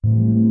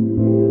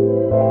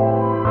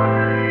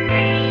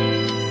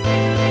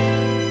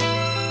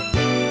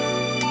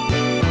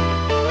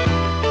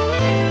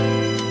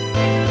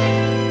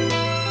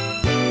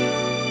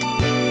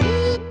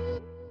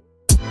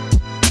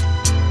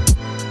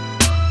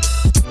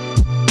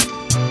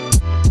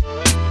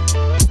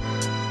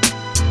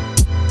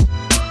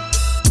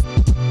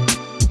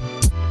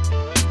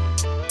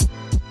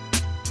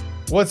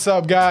What's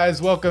up,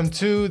 guys? Welcome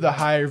to the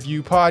Higher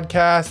View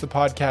Podcast, the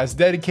podcast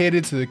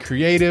dedicated to the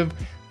creative,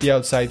 the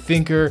outside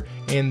thinker,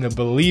 and the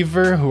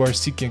believer who are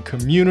seeking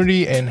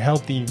community and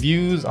healthy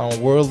views on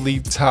worldly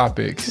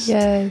topics.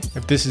 Yes.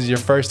 If this is your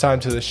first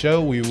time to the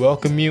show, we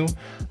welcome you.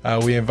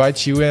 We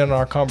invite you in on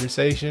our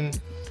conversation.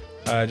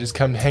 Just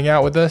come hang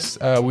out with us.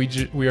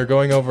 We are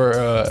going over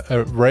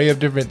an array of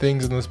different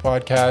things in this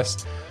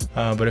podcast.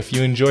 But if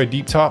you enjoy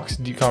deep talks,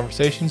 deep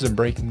conversations, and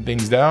breaking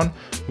things down,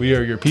 we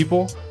are your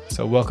people.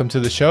 So welcome to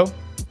the show.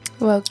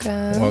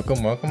 Welcome.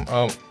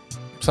 Oh,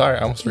 sorry,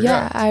 I almost forgot.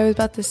 Yeah, I was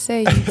about to say,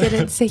 you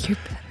didn't say your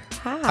better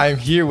half. I'm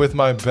here with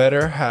my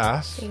better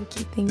half. Thank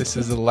you. This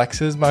is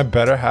Alexis, my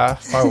better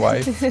half, my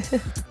wife,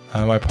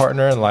 my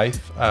partner in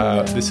life.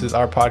 This is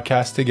our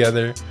podcast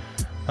together.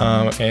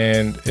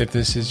 And if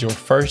this is your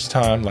first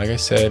time, like I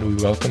said, we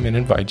welcome and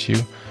invite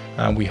you.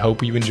 We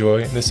hope you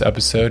enjoy this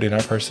episode and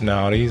our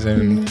personalities.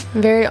 And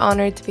I'm very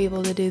honored to be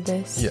able to do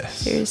this. Yes.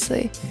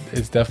 Seriously.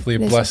 It's definitely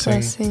a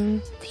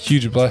blessing.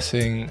 Huge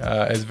blessing.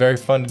 It's very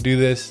fun to do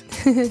this.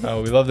 We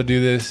love to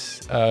do this.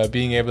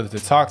 Being able to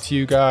talk to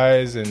you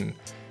guys, and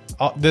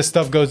this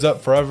stuff goes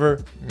up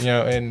forever,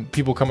 and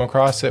people come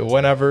across it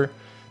whenever.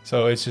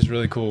 So it's just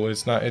really cool.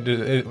 It's not,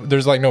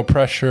 there's like no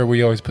pressure.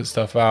 We always put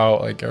stuff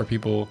out. Like, are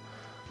people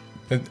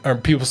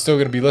still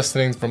going to be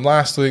listening from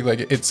last week? Like,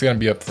 it's going to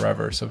be up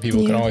forever, so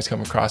people can always come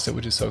across it,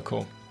 which is so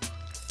cool.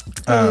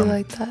 I really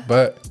like that.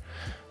 But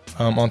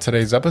on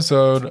today's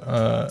episode,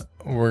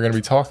 we're going to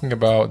be talking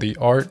about the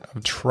art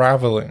of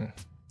traveling.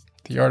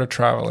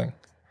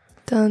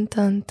 Dun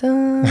dun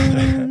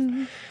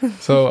dun.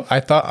 So I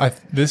thought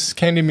this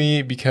came to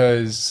me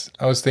because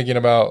I was thinking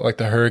about like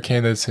the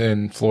hurricane that's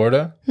in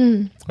Florida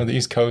on the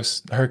East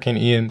Coast, Hurricane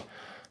Ian.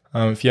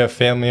 If you have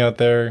family out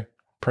there,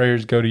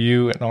 prayers go to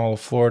you and all of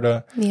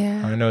Florida.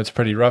 Yeah. I know it's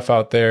pretty rough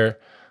out there.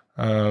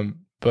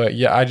 But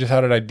yeah, I just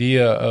had an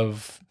idea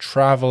of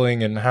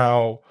traveling and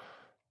how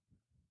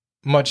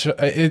much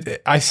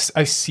I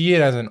see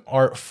it as an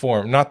art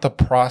form, not the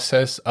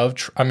process of,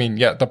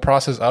 the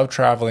process of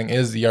traveling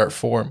is the art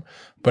form,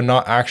 but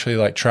not actually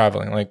like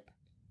traveling, like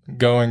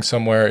going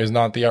somewhere is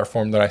not the art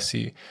form that I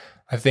see.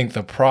 I think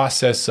the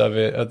process of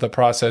it, the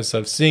process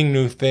of seeing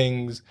new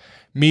things,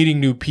 meeting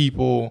new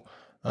people,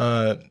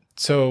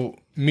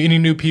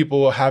 meeting new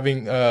people,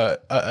 having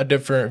a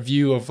different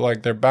view of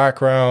like their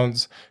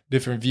backgrounds,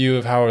 different view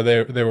of how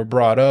they were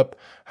brought up,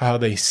 how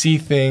they see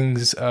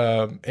things.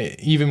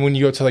 Even when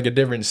you go to like a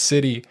different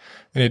city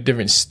in a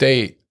different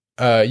state,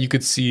 you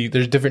could see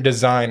there's different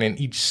design in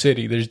each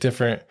city. There's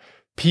different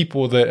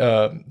people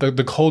that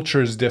the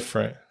culture is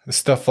different,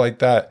 stuff like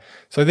that.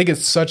 So I think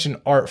it's such an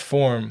art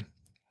form,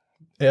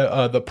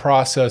 the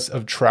process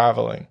of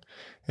traveling.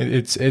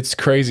 It's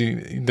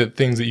crazy the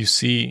things that you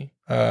see.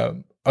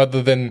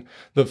 Other than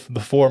the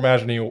four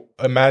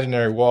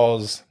imaginary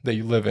walls that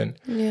you live in.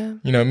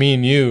 Yeah. Me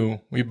and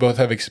you, we both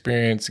have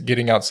experience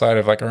getting outside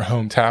of like our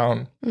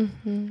hometown,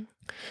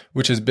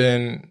 which has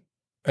been,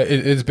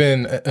 it's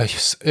been a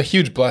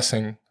huge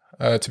blessing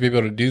to be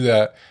able to do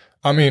that.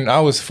 I mean,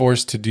 I was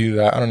forced to do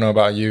that. I don't know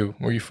about you.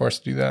 Were you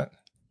forced to do that?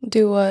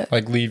 Do what?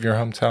 Like leave your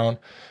hometown?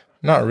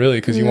 Not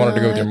really, because you wanted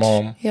to go with your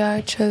mom. Yeah,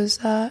 I chose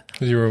that.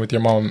 Because you were with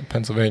your mom in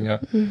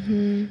Pennsylvania.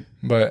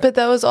 But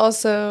that was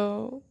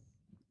also...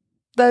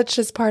 That's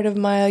just part of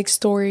my like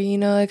story,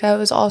 like I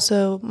was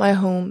also my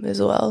home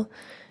as well,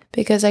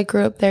 because I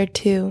grew up there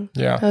too.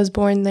 Yeah. I was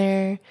born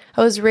there.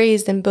 I was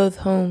raised in both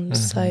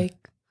homes, like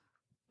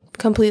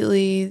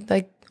completely,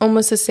 like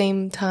almost the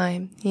same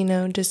time,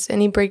 just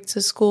any breaks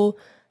of school,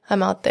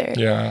 I'm out there.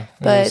 Yeah.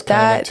 But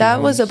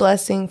that was a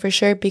blessing for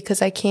sure, because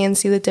I can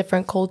see the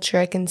different culture.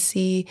 I can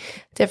see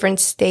different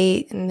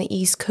state and the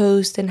East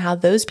Coast and how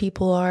those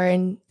people are.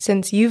 And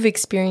since you've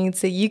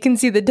experienced it, you can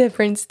see the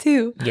difference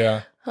too.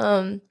 Yeah.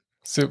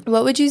 So,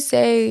 what would you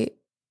say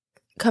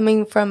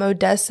coming from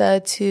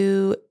Odessa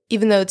to,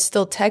 even though it's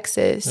still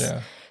Texas,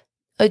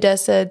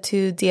 Odessa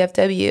to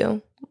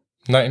DFW?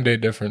 Night and day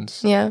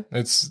difference. Yeah.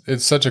 It's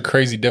such a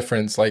crazy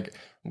difference. Like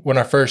when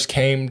I first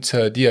came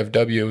to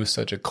DFW, it was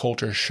such a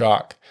culture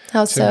shock.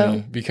 How so?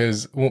 Me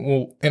because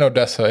in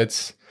Odessa,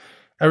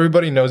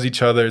 everybody knows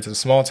each other. It's a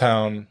small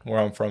town where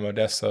I'm from,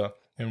 Odessa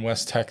in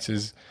West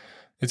Texas.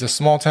 It's a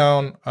small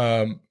town.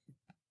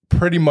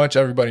 Pretty much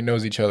everybody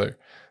knows each other.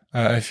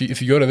 If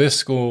you go to this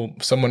school,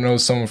 someone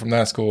knows someone from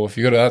that school. If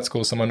you go to that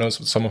school, someone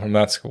knows someone from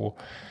that school.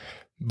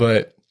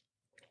 But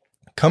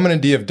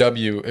coming to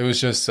DFW, it was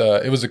just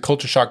it was a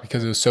culture shock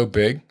because it was so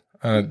big.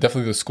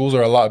 Definitely, the schools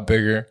are a lot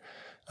bigger.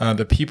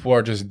 The people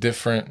are just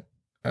different.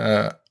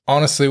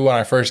 Honestly, when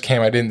I first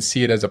came, I didn't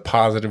see it as a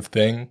positive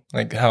thing,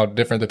 like how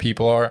different the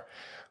people are.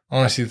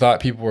 Honestly, thought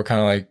people were kind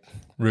of like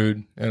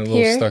rude and a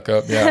little stuck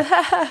up.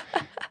 Yeah,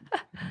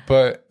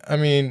 but I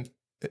mean,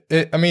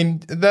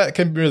 that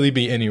can really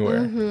be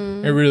anywhere.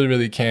 It really,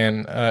 really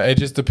can. It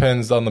just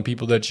depends on the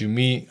people that you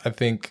meet. I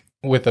think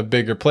with a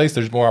bigger place,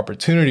 there's more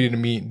opportunity to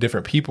meet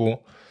different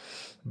people.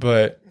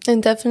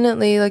 And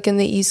definitely, like in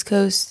the East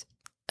Coast,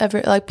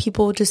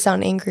 people just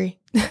sound angry.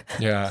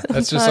 Yeah,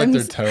 that's just like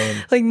their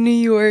tone. Like New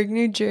York,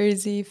 New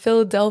Jersey,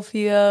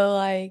 Philadelphia,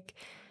 like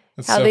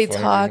It's how so they funny.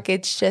 talk.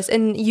 It's just,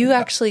 and you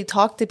actually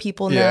talk to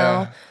people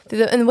now,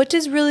 and which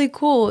is really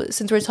cool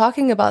since we're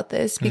talking about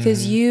this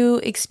because you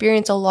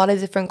experience a lot of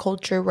different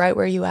culture right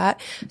where you at.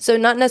 So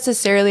not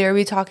necessarily are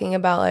we talking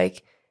about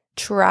like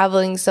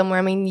traveling somewhere.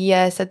 I mean,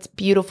 yes, that's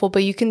beautiful,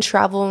 but you can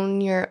travel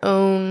in your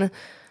own,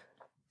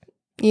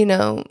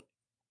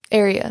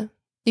 area.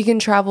 You can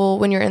travel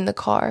when you're in the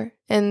car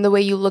and the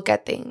way you look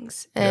at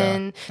things.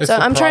 And so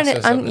I'm trying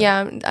to,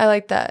 I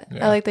like that.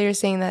 Yeah. I like that you're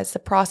saying that it's the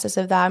process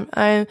of that.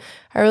 I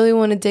really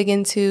want to dig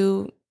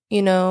into,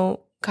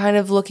 kind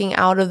of looking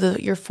out of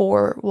your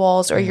four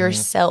walls or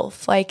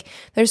yourself. Like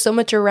there's so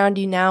much around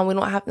you now. We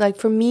don't have, like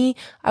for me,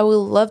 I would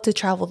love to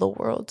travel the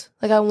world.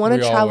 Like I want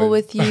to travel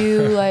with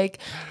you. Like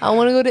I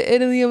want to go to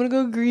Italy. I want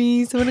to go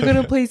Greece. I want to go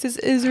to places,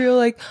 Israel,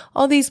 like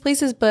all these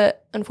places.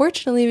 But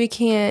unfortunately we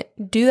can't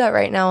do that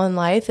right now in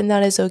life, and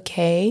that is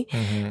okay.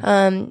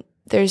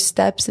 There's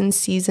steps and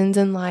seasons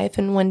in life,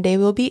 and one day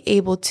we'll be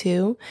able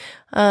to.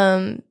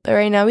 But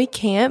right now we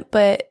can't,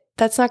 but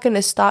that's not going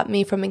to stop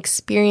me from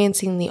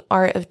experiencing the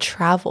art of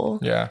travel.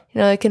 Yeah.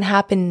 It can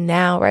happen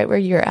now, right where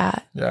you're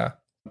at. Yeah.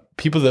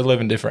 People that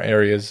live in different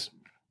areas,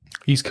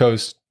 East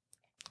Coast,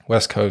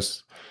 West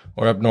Coast,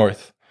 or up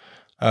north,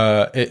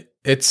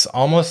 it's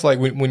almost like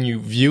when you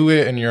view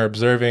it and you're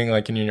observing,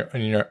 like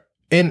you're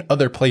in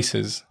other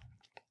places,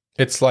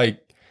 it's like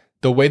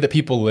the way that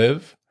people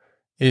live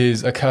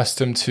is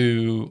accustomed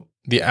to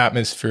the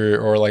atmosphere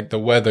or like the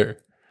weather.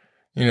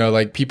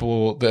 Like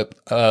people that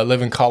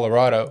live in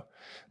Colorado,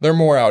 they're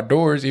more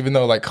outdoors, even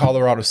though like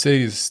Colorado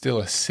City is still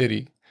a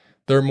city.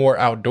 They're more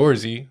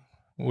outdoorsy,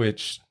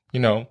 which,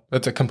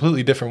 that's a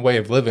completely different way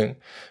of living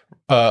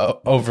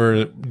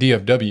over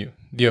DFW.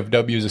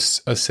 DFW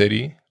is a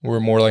city.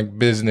 We're more like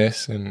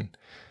business and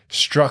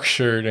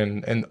structured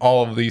and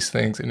all of these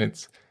things. And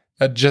it's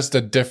just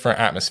a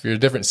different atmosphere, a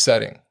different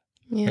setting.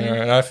 Yeah.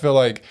 And I feel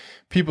like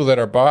people that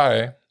are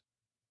by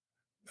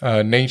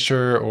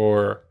nature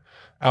or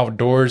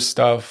outdoors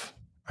stuff,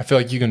 I feel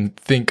like you can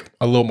think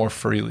a little more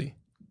freely.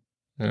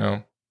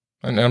 And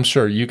I'm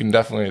sure you can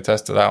definitely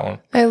attest to that one.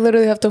 I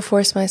literally have to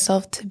force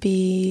myself to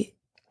be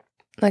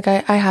like,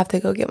 I have to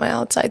go get my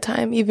outside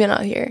time, even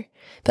out here.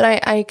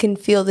 But I can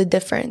feel the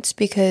difference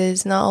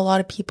because not a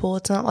lot of people,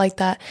 it's not like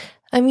that.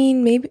 I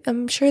mean, maybe,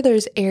 I'm sure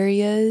there's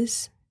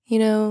areas,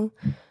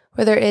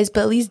 where there is,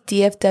 but at least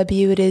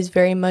DFW, it is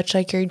very much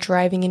like you're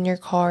driving in your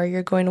car.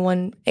 You're going to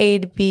one A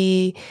to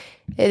B.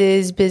 It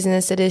is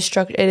business. It is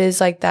structured. It is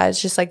like that. It's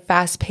just like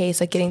fast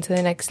paced, like getting to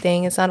the next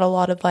thing. It's not a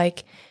lot of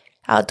like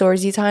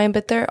outdoorsy time,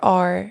 but there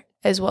are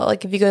as well.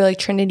 Like if you go to like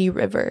Trinity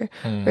River,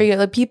 where you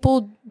like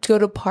people go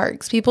to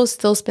parks, people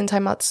still spend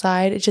time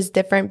outside. It's just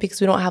different because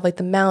we don't have like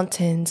the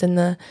mountains and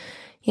the,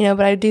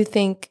 but I do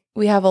think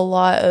we have a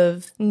lot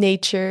of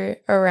nature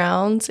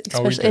around,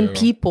 especially and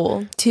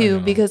people too,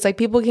 because like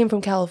people came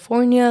from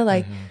California,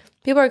 like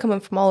people are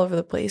coming from all over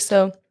the place.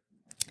 So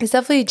it's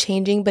definitely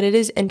changing, but it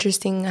is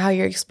interesting how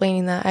you're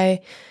explaining that. I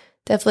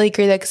definitely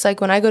agree that because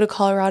like when I go to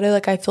Colorado,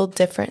 like I feel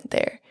different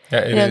there.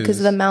 Yeah, because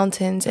of the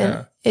mountains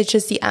and it's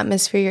just the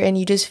atmosphere you're in.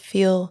 You just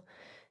feel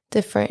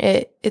different.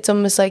 It's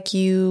almost like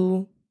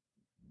you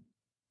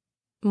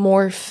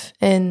morph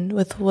in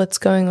with what's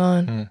going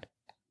on.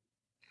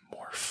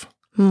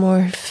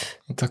 Morph.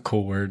 That's a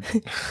cool word.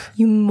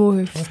 You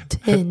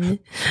morphed in.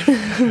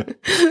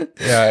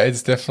 Yeah,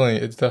 it's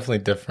definitely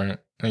different.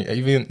 Like,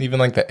 even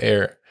like the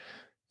air.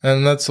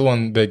 And that's the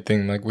one big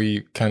thing, like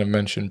we kind of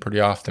mentioned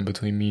pretty often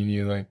between me and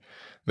you, like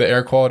the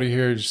air quality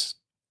here is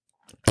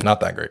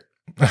not that great.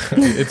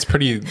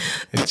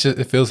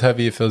 It feels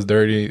heavy, it feels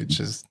dirty.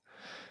 It's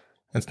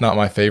not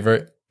my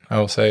favorite, I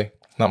will say.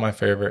 It's not my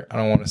favorite. I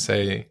don't want to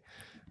say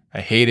I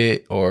hate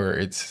it or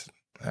it's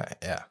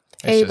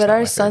Hey, but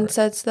our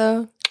sunsets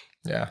though.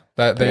 Yeah,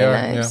 that they are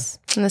nice.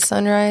 Yeah. And the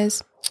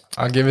sunrise.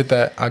 I'll give it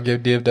that. I'll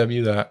give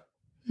DFW that.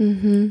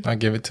 I'll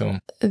give it to them.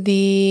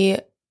 The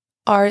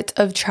art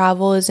of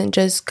travel isn't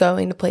just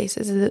going to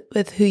places,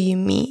 with who you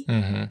meet.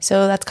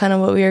 So that's kind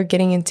of what we were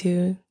getting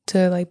into,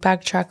 to like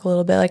backtrack a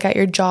little bit, like at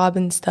your job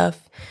and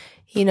stuff,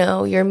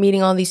 you're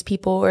meeting all these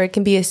people, or it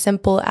can be as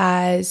simple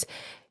as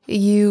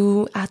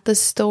you at the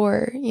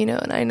store,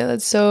 and I know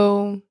that's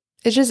so,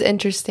 it's just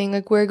interesting.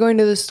 Like we're going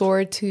to the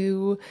store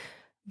to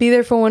be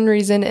there for one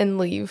reason and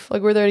leave.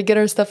 Like we're there to get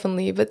our stuff and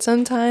leave. But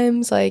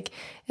sometimes like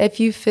if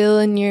you feel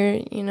in your,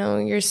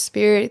 your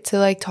spirit to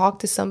like talk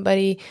to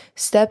somebody,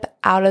 step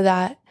out of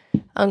that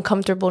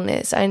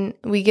uncomfortableness. And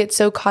we get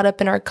so caught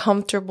up in our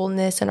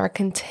comfortableness and our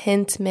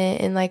contentment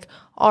and like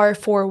our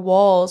four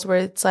walls, where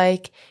it's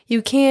like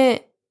you can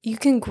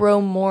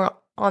grow more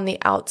on the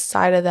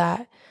outside of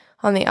that,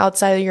 on the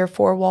outside of your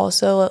four walls.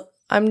 So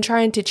I'm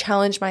trying to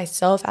challenge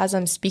myself as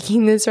I'm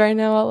speaking this right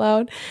now out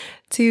loud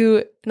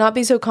to not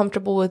be so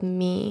comfortable with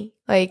me.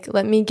 Like,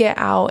 let me get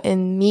out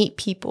and meet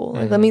people.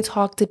 Like, let me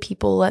talk to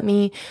people. Let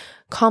me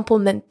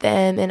compliment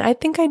them. And I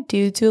think I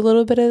do a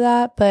little bit of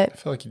that, but I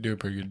feel like you do a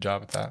pretty good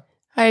job at that.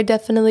 I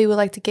definitely would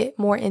like to get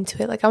more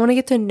into it. Like, I want to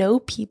get to know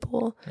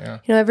people. Yeah.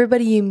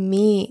 Everybody you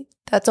meet,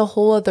 that's a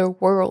whole other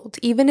world.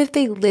 Even if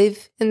they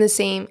live in the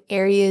same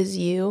area as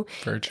you,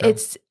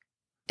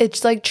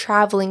 it's like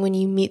traveling when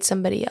you meet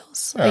somebody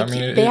else. Yeah,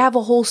 like they have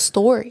a whole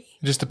story.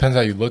 It just depends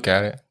how you look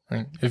at it.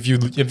 Like if you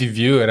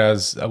view it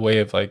as a way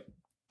of like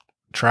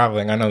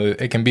traveling, I know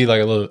that it can be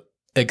like a little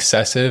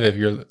excessive if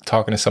you're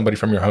talking to somebody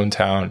from your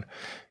hometown.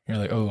 You're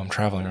like, oh, I'm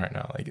traveling right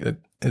now. Like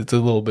it's a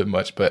little bit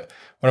much. But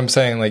what I'm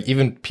saying, like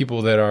even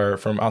people that are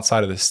from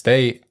outside of the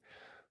state,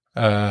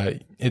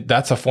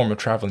 that's a form of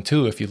traveling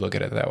too, if you look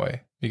at it that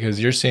way,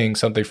 because you're seeing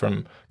something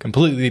from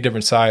completely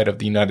different side of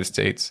the United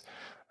States,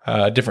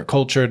 different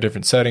culture,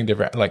 different setting,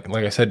 different, like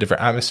I said,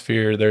 different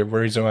atmosphere. They're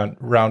raised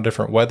around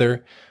different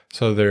weather.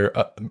 So their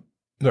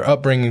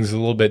upbringing is a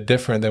little bit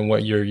different than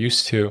what you're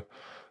used to.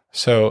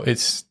 So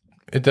it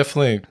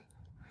definitely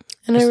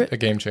is a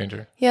game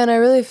changer. Yeah. And I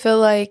really feel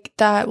like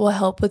that will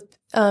help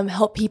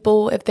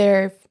people if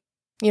they're,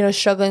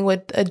 struggling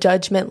with a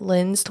judgment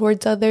lens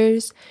towards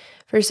others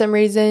for some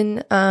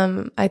reason.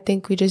 I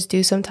think we just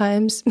do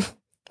sometimes.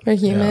 We're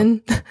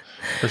human. Yeah,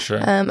 for sure.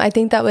 I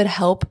think that would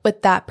help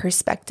with that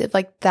perspective,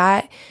 like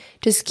that,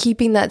 just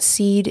keeping that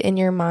seed in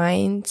your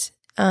mind,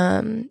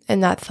 and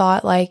that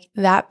thought, like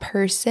that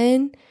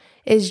person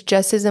is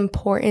just as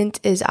important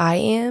as I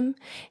am.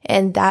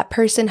 And that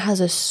person has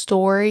a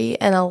story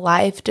and a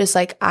life just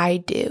like I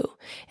do.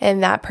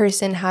 And that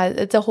person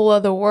it's a whole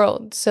other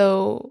world.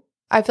 So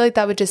I feel like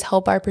that would just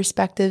help our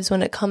perspectives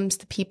when it comes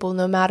to people,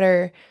 no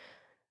matter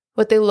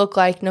what they look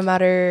like, no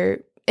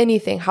matter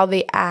anything, how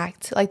they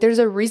act. Like there's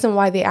a reason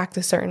why they act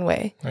a certain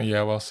way.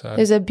 Yeah, well said.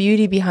 There's a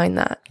beauty behind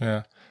that.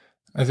 Yeah.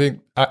 I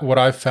think what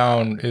I've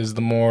found is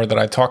the more that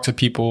I talk to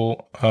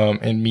people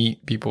and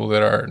meet people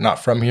that are not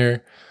from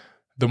here,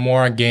 the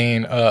more I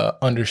gain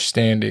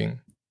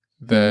understanding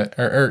that,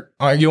 or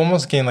you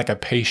almost gain like a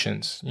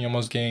patience. You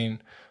almost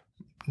gain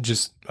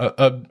just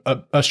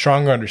a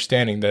stronger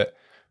understanding that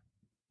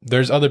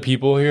there's other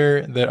people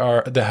here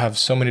that have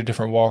so many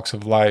different walks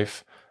of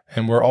life,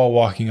 and we're all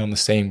walking on the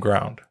same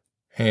ground.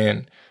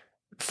 And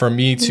for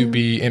me to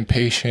be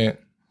impatient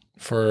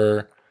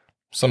for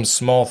some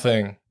small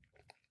thing,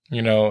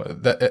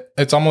 that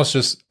it's almost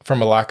just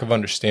from a lack of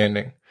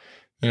understanding.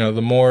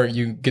 The more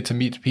you get to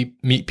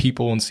meet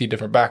people and see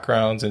different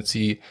backgrounds and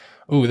see,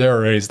 oh, they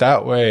were raised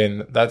that way,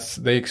 and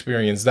they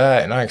experienced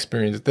that, and I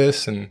experienced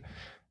this, and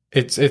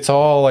it's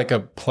all like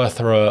a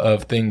plethora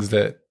of things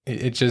that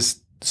it just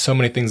so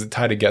many things that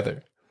tie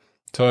together.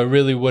 So I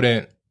really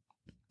wouldn't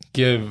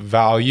give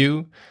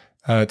value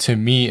to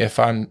me if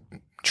I'm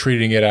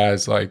treating it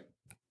as like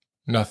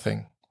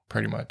nothing,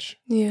 pretty much.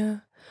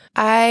 Yeah,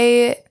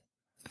 I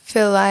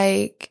feel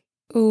like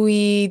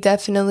we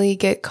definitely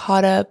get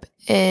caught up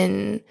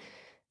in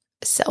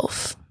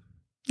self,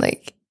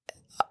 like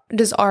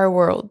just our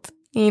world,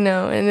 and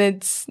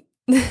it's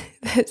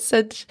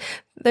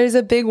there's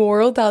a big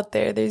world out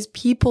there. There's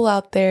people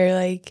out there.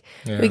 Like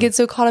we get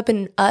so caught up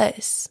in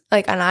us,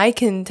 like, and I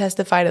can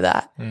testify to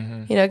that.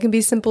 Mm-hmm. It can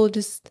be simple.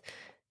 Just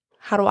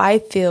how do I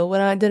feel when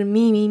I did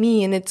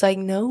me? And it's like,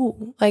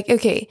 no, like,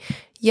 okay,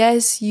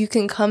 yes, you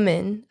can come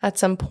in at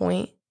some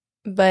point,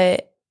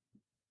 but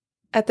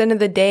at the end of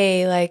the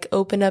day, like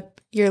open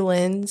up your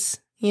lens,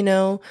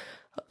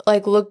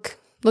 like look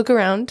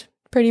around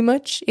pretty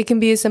much. It can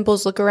be as simple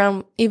as look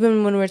around,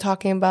 even when we're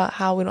talking about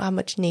how we don't have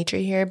much nature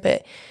here.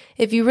 But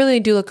if you really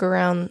do look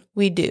around,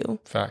 we do.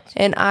 Fact.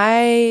 And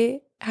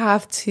I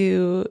have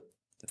to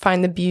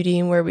find the beauty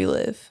in where we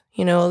live.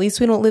 At least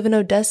we don't live in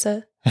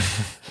Odessa.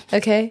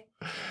 Okay?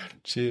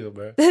 Chill,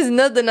 bro. There's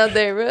nothing out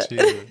there, bro.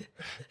 Chill.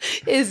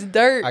 It's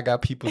dirt. I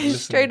got people listening.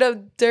 Straight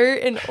up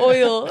dirt and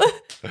oil.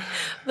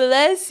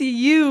 Bless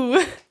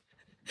you.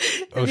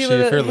 Oh, if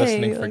you're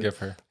listening, forgive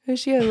her. Oh,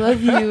 I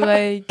love you.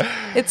 Like,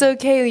 it's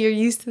okay. You're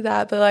used to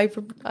that, but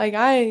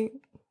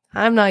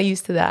I'm not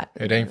used to that.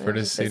 It ain't for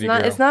this city, girl.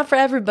 It's not for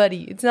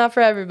everybody. It's not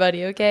for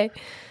everybody. Okay.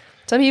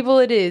 Some people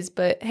it is,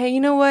 but hey, you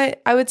know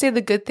what? I would say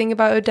the good thing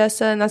about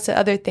Odessa, and that's the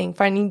other thing,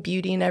 finding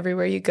beauty in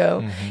everywhere you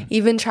go. Mm-hmm.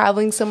 Even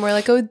traveling somewhere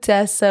like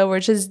Odessa, where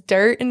it's just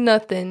dirt and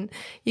nothing,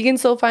 you can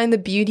still find the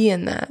beauty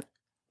in that.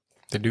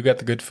 They do got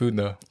the good food,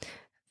 though.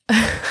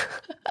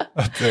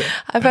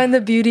 I find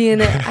the beauty in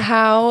it.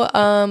 How,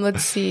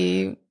 let's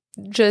see,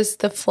 just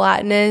the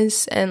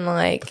flatness and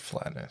like... The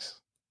flatness.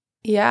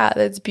 Yeah,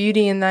 that's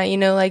beauty in that,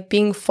 like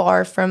being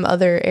far from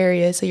other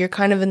areas. So you're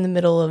kind of in the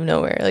middle of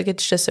nowhere. Like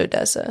it's just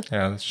Odessa.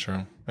 Yeah, that's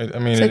true. I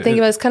mean, so I think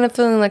it's kind of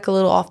feeling like a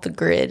little off the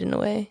grid in a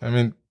way. I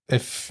mean,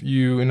 if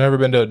you've never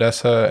been to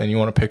Odessa and you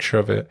want a picture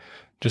of it,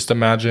 just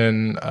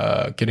imagine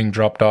getting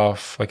dropped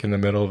off like in the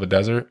middle of a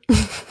desert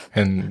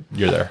and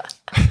you're there.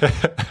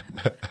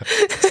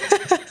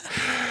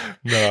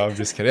 No, I'm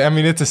just kidding. I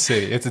mean, it's a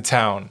city. It's a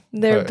town.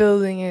 They're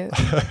building it.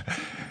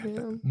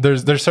 Yeah.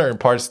 There's certain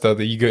parts though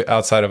that you get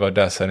outside of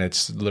Odessa and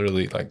it's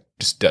literally like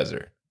just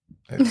desert.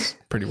 It's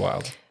pretty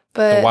wild.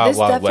 But the wild, this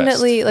wild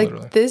definitely West,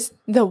 like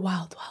the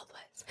wild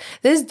west.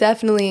 This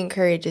definitely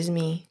encourages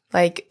me,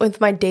 like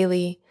with my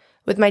daily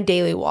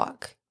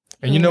walk.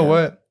 And you know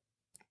what?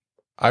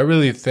 I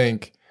really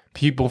think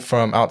people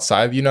from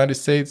outside the United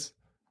States,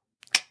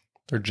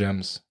 they're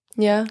gems.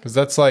 Yeah. Because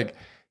that's like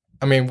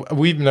I mean,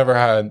 we've never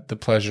had the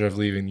pleasure of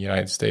leaving the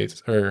United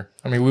States, or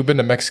I mean, we've been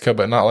to Mexico,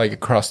 but not like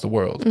across the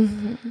world.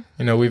 You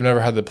know, we've never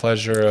had the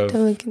pleasure of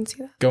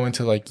going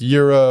to like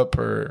Europe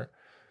or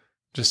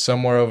just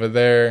somewhere over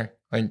there,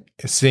 like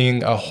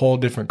seeing a whole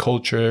different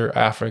culture,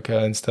 Africa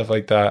and stuff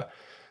like that.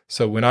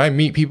 So when I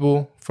meet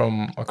people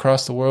from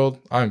across the world,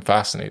 I'm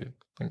fascinated.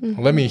 Like,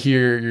 let me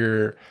hear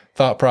your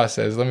thought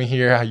process. Let me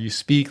hear how you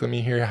speak. Let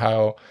me hear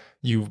how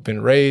you've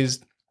been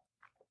raised.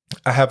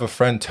 I have a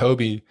friend,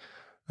 Toby.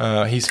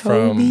 He's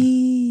from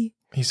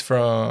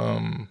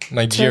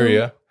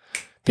Nigeria.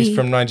 He's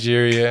from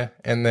Nigeria,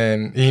 and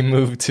then he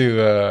moved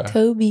to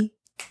Toby.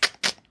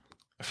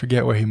 I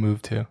forget where he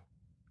moved to.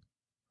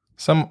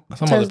 Some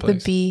other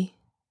place.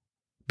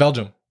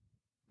 Belgium.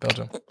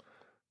 That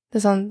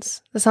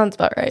sounds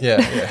about right.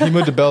 Yeah. He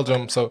moved to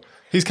Belgium, so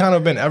he's kind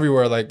of been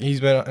everywhere. Like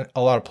he's been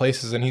a lot of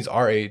places, and he's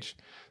our age,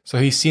 so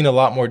he's seen a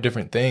lot more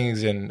different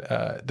things, and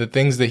the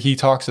things that he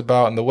talks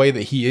about, and the way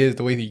that he is,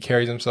 the way that he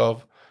carries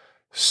himself,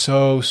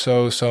 so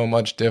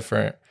much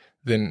different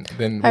than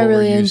what I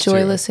really we're used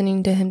enjoy to.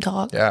 listening to him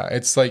talk. Yeah,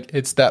 it's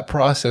that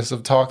process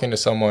of talking to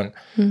someone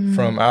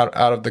from out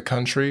of the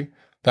country.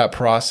 That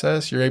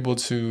process, you're able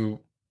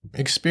to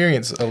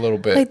experience a little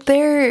bit. Like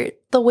the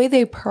way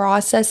they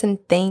process and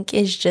think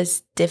is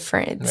just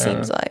different, it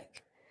seems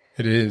like.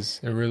 It is.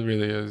 It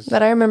really is.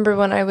 But I remember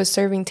when I was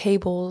serving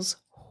tables,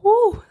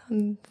 whoo,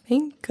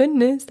 thank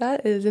goodness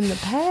that is in the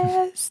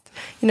past.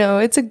 You know,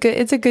 it's a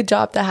good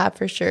job to have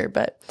for sure.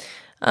 But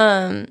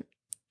I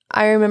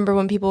remember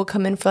when people would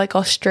come in for like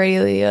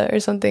Australia or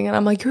something, and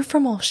I'm like, you're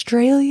from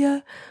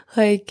Australia?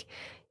 Like,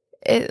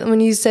 when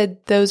you said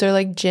those are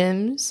like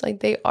gyms, like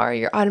they are,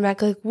 you're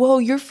automatically like, whoa,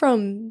 you're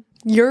from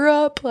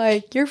Europe?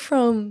 Like, you're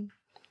from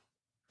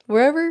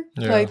wherever?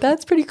 Yeah. Like,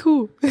 that's pretty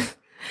cool.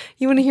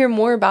 You want to hear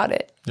more about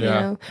it. Yeah. You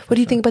know? What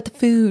do you think about the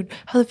food?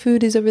 How the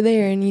food is over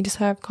there? And you just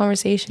have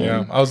conversation.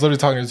 Yeah. I was literally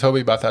talking to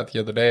Toby about that the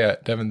other day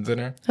at Devin's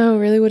dinner. Oh,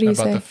 really? What do you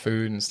say? About the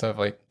food and stuff.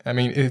 Like, I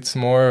mean, it's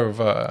more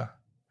of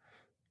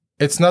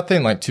it's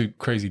nothing like too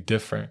crazy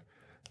different.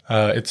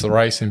 It's the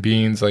rice and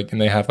beans, like, and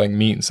they have like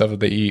meat and stuff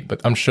that they eat,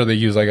 but I'm sure they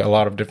use like a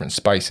lot of different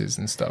spices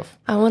and stuff.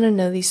 I want to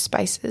know these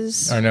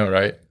spices. I know,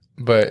 right?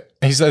 But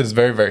he said it's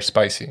very, very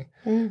spicy.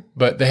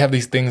 But they have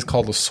these things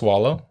called a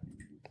swallow.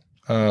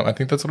 I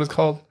think that's what it's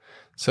called.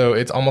 So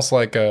it's almost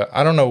like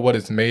I don't know what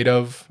it's made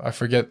of. I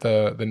forget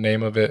the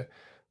name of it,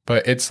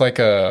 but it's like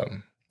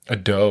a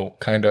dough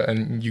kind of,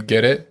 and you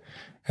get it,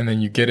 and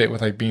then you get it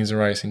with like beans and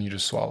rice, and you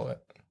just swallow it.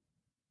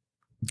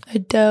 A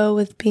dough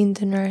with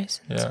beans and rice.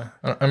 Yeah.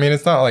 I mean,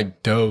 it's not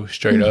like dough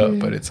straight up,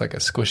 but it's like a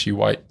squishy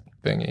white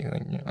thingy.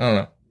 Like, I don't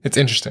know. It's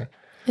interesting.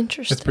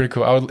 Interesting. It's pretty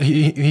cool.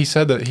 He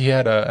said that he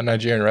had a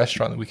Nigerian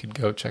restaurant that we could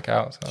go check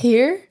out. So.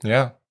 Here?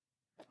 Yeah.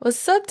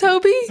 What's up,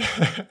 Toby?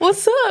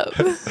 What's up?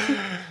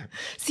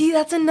 See,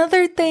 that's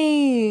another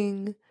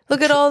thing.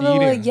 Look at all the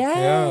like, yes.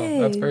 Yeah,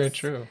 that's very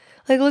true.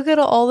 Like, look at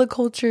all the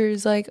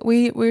cultures. Like,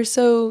 we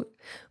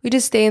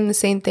just stay in the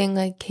same thing,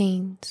 like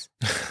Canes.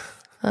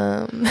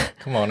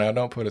 Come on now,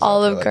 don't put us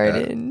Olive out there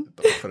Garden. like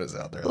that. Don't put us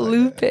out there.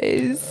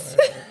 Lupe's.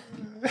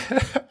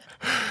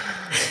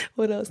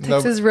 What else?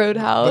 Texas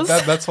Roadhouse.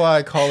 But that's why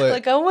I call it.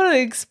 Like, I want to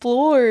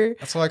explore.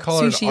 That's why I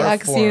call Sushi it an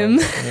art Axiom.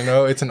 form. You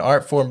know, it's an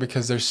art form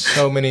because there's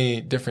so many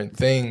different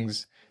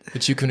things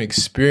that you can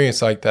experience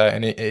like that,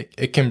 and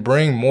it can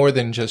bring more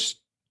than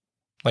just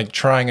like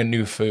trying a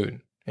new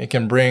food. It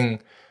can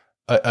bring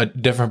a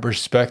different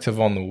perspective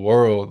on the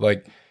world.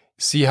 Like,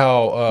 see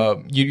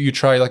how you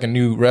try like a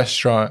new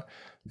restaurant,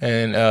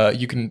 and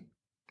you can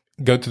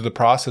go through the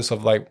process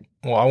of like,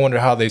 well, I wonder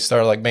how they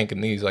started like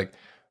making these, like,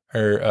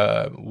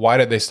 or why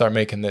did they start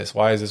making this?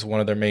 Why is this one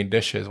of their main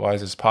dishes? Why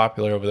is this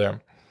popular over there?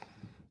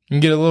 You can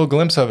get a little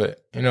glimpse of it,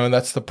 you know, and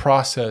that's the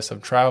process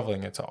of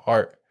traveling. It's an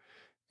art.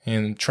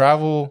 And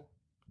traveling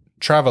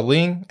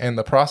and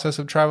the process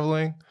of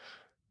traveling,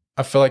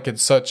 I feel like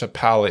it's such a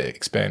palate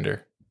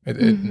expander.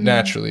 It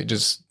naturally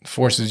just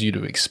forces you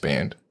to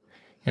expand.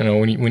 You know,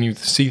 when you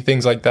see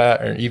things like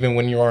that, or even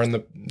when you are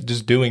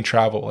just doing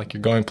travel, like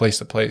you're going place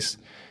to place,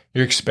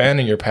 you're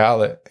expanding your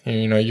palette.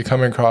 You know, you're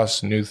coming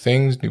across new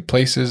things, new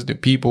places, new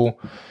people,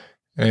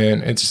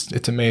 and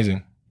it's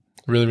amazing.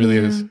 It really, really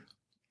is.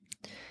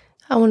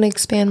 I want to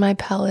expand my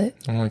palate.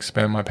 I want to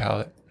expand my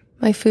palate.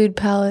 My food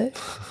palette.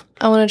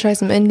 I want to try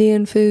some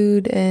Indian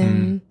food,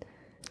 and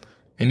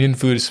Indian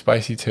food is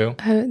spicy too.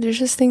 There's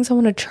just things I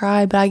want to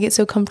try, but I get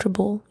so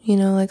comfortable, you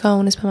know, like, oh, I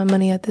want to spend my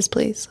money at this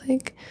place.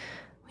 Like,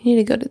 we need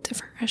to go to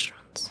different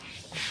restaurants.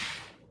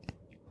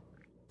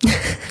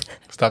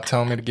 Stop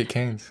telling me to get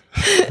Cane's.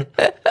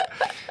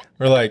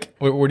 We're like,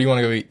 where do you want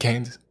to go eat?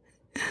 Cane's?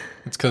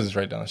 It's because it's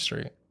right down the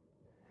street.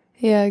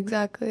 Yeah,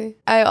 exactly.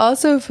 I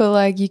also feel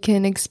like you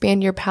can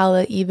expand your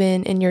palate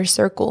even in your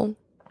circle,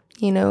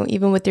 you know,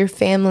 even with your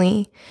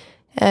family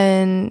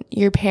and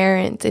your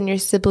parents and your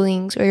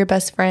siblings or your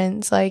best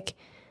friends. Like,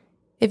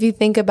 if you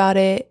think about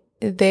it,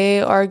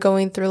 they are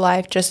going through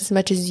life just as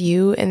much as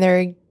you, and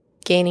they're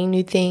gaining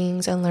new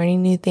things and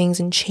learning new things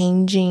and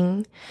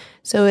changing.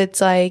 So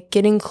it's like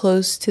getting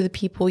close to the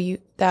people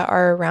that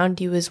are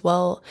around you as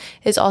well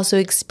is also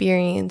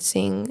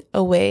experiencing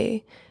a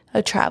way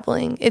of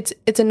traveling.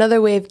 It's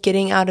another way of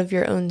getting out of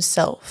your own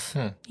self,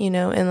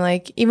 and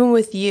like even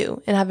with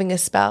you and having a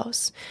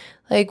spouse,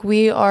 like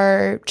we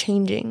are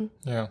changing.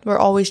 Yeah. We're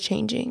always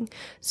changing.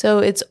 So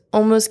it's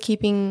almost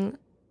keeping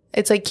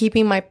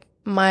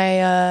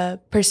my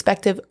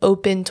perspective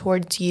open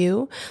towards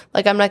you.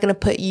 Like I'm not going to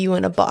put you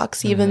in a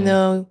box, even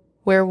though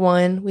we're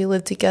one, we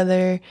live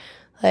together,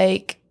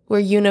 like we're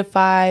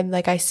unified.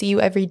 Like I see you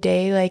every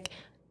day. Like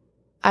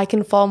I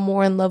can fall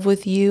more in love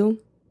with you,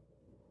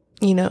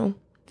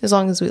 as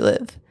long as we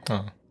live.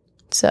 Oh.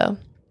 So.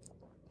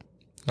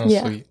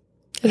 Yeah. Sweet.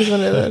 It is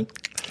one of the.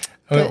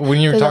 When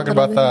you were talking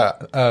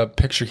about that,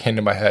 picture came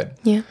to my head.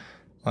 Yeah.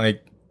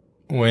 Like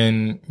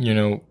when,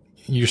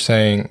 you're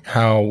saying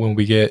how when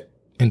we get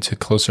into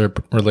closer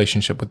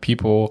relationship with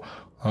people,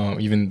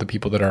 even the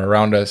people that are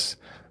around us,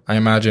 I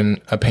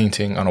imagine a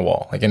painting on a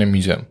wall, like in a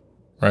museum,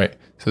 right?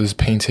 So this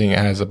painting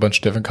has a bunch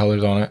of different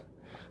colors on it,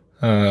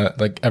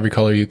 like every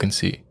color you can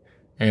see.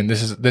 And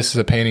this is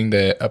a painting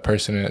that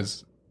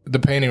the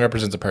painting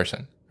represents a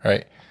person,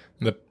 right?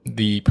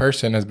 The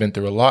person has been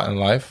through a lot in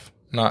life,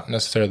 not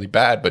necessarily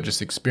bad, but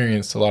just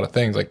experienced a lot of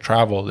things, like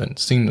traveled and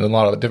seen a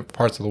lot of different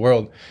parts of the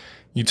world.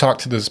 You talk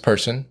to this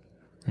person,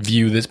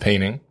 view this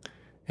painting,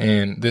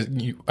 and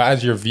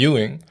as you're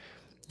viewing,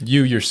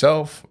 you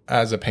yourself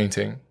as a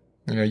painting,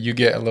 you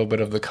get a little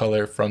bit of the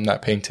color from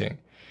that painting.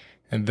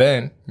 And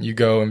then you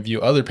go and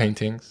view other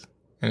paintings,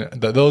 and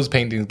those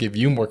paintings give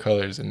you more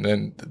colors. And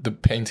then the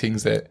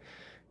paintings that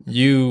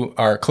you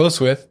are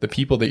close with, the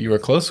people that you are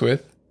close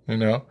with,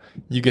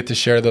 you get to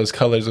share those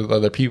colors with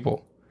other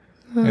people.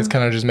 And it's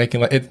kind of just making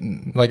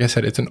like I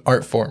said, it's an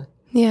art form.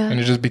 Yeah. And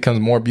it just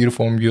becomes more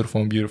beautiful and beautiful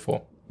and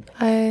beautiful.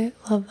 I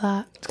love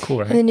that. It's cool,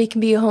 right? And then you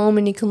can be home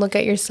and you can look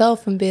at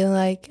yourself and be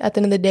like, at the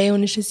end of the day,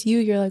 when it's just you,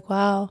 you're like,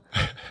 wow,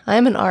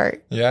 I'm an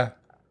art. Yeah.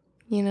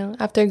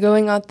 After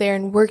going out there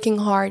and working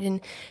hard and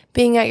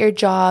being at your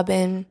job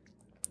and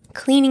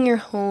cleaning your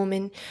home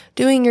and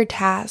doing your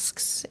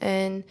tasks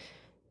and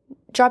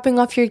dropping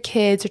off your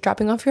kids or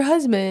dropping off your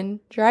husband,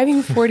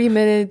 driving 40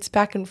 minutes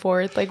back and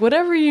forth, like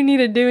whatever you need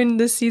to do in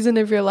this season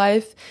of your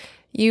life,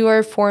 you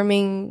are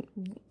forming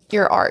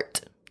your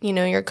art.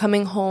 You're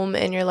coming home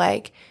and you're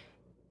like,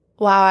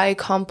 wow, I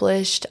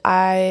accomplished.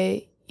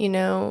 I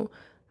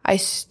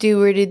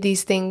stewarded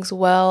these things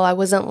well. I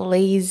wasn't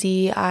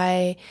lazy.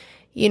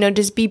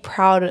 Just be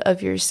proud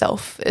of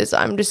yourself.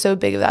 I'm just so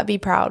big of that. Be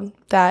proud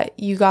that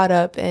you got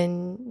up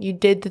and you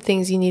did the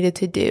things you needed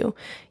to do.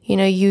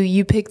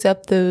 You picked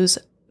up those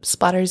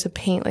splatters of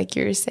paint, like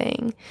you were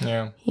saying.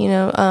 Yeah.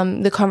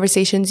 The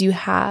conversations you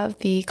have,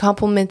 the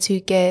compliments you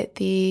get,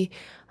 the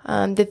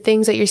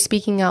things that you're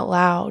speaking out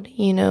loud,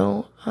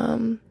 yeah.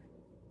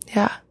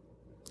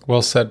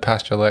 Well said,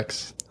 Pastor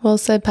Lex. Well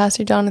said,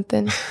 Pastor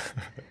Jonathan.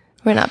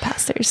 We're not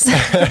pastors.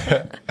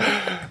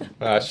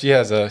 She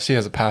has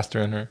a pastor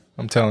in her.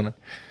 I'm telling her.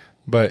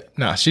 But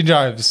she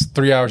drives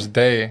 3 hours a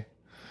day.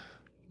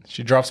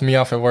 She drops me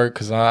off at work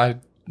because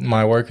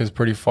my work is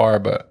pretty far,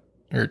 but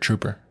you're a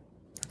trooper.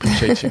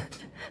 Appreciate you.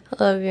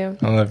 I love you.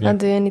 I love you. I'll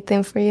do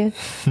anything for you.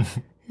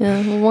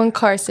 One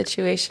car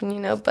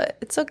situation, but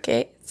it's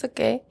okay. It's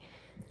okay.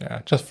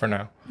 Yeah, just for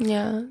now.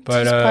 Yeah,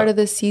 it's just part of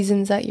the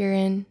seasons that you're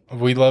in.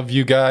 We love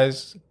you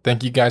guys.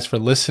 Thank you guys for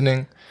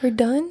listening. We're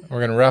done. We're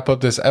going to wrap up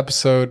this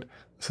episode.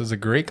 This was a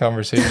great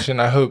conversation.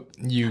 I hope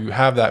you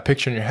have that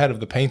picture in your head of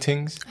the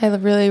paintings. I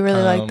really,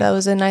 really like that. It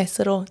was a nice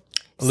little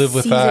live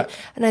with season, that.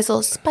 A nice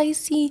little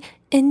spicy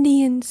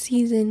Indian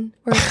season.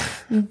 Or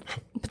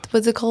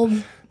what's it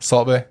called?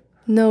 Salt Bay?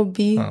 No,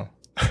 B. Oh.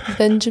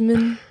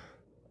 Benjamin.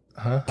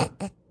 Huh?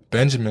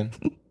 Benjamin.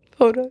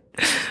 Hold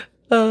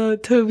on.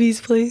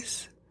 Toby's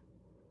place.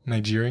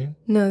 Nigerian?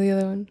 No, the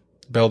other one.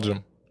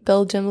 Belgium. A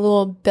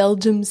little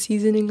Belgium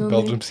seasoning on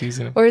Belgium there.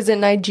 seasoning. Or is it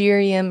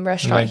Nigerian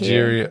restaurant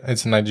here?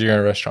 It's a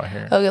Nigerian restaurant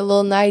here. Okay, a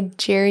little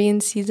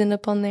Nigerian season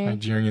up on there.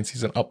 Nigerian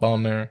season up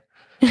on there.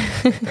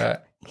 Like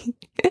that.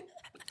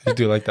 I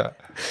do like that.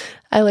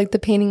 I like the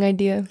painting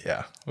idea.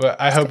 Yeah. Well,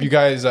 I hope you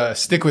guys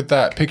stick with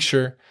that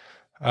picture.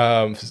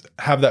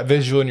 Have that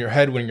visual in your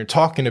head when you're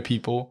talking to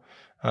people.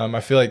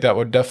 I feel like that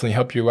would definitely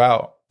help you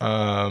out.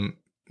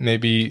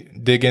 Maybe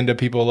dig into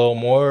people a little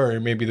more, or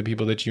maybe the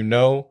people that you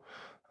know.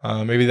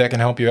 Maybe that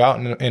can help you out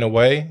in a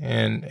way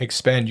and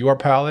expand your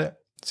palette,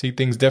 see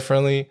things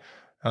differently,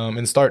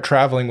 and start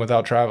traveling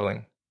without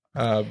traveling.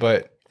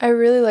 But I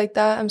really like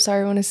that. I'm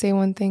sorry, I want to say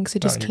one thing because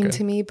it just came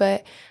to me.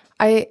 But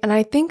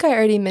I think I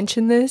already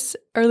mentioned this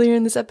earlier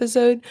in this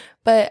episode,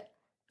 but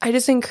I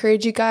just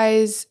encourage you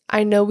guys.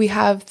 I know we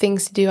have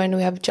things to do. I know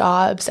we have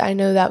jobs. I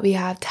know that we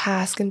have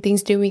tasks and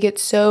things to do. We get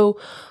so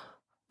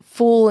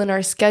full in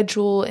our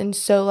schedule and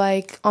so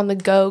like on the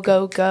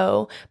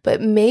go, but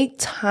make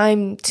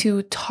time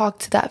to talk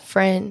to that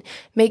friend.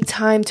 Make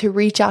time to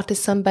reach out to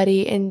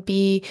somebody and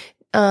be,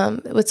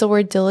 what's the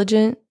word?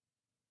 Diligent?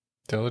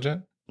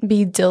 Diligent?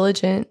 be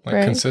diligent, like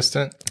right?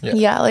 consistent.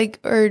 Yeah, like,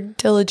 or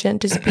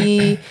diligent. Just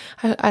be,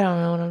 I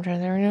don't know what I'm trying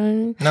to say right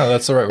now. No,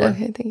 that's the right word.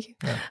 Okay, thank you.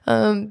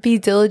 Yeah. Be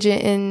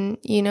diligent in,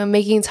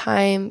 making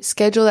time,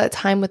 schedule that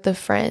time with a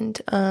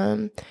friend.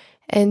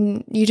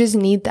 And you just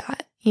need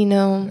that,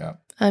 Yeah.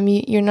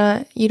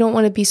 You don't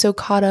want to be so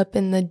caught up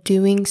in the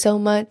doing so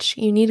much.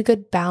 You need a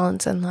good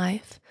balance in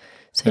life.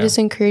 So I just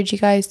encourage you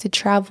guys to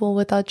travel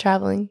without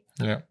traveling.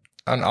 Yeah.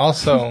 And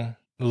also,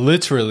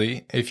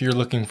 literally, if you're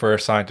looking for a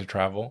sign to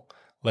travel,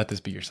 let this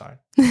be your sign.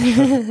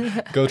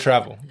 Go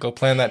travel. Go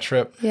plan that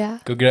trip. Yeah.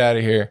 Go get out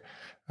of here.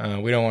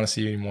 We don't want to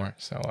see you anymore.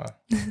 So,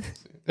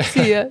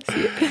 see ya.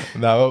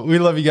 No, we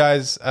love you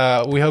guys.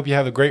 We hope you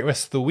have a great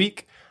rest of the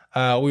week.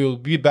 We will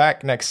be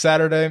back next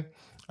Saturday.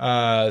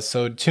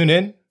 So tune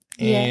in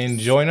and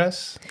join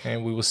us,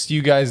 and we will see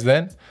you guys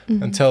then.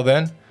 Mm-hmm. Until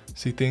then,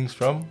 see things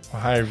from a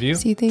higher view.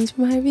 See things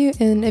from a higher view.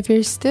 And if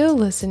you're still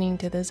listening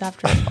to this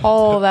after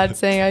all that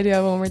saying, I do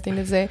have one more thing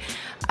to say.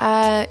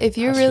 If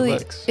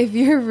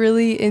you're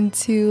really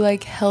into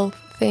like health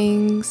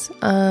things,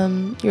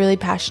 you're really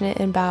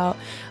passionate about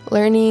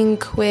learning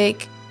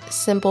quick,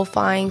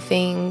 simplifying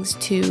things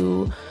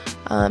to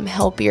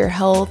help your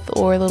health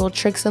or little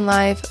tricks in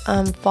life,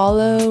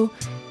 follow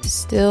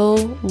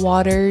Still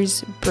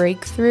Waters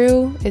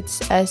Breakthrough.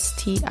 It's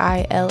STILLS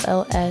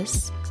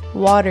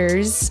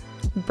Waters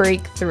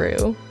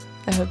Breakthrough.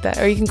 I hope that,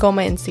 or you can go on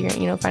my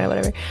Instagram, find out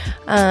whatever.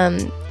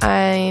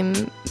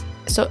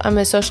 I'm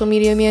a social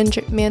media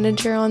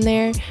manager on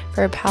there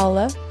for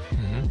Paola.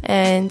 Mm-hmm.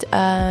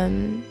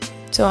 And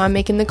so I'm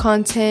making the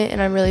content and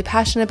I'm really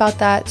passionate about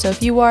that. So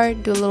if you are,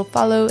 do a little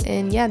follow,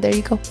 and yeah, there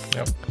you go.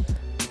 Yep.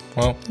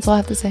 Well, that's all I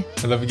have to say.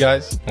 I love you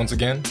guys once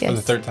again for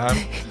the third time.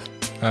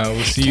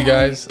 We'll see you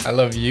guys. I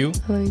love you.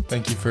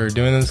 Thank you for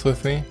doing this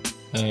with me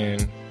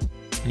and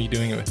me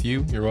doing it with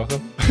you. You're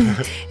welcome.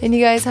 And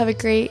you guys have a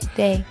great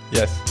day.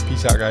 Yes.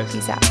 Peace out, guys.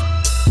 Peace out.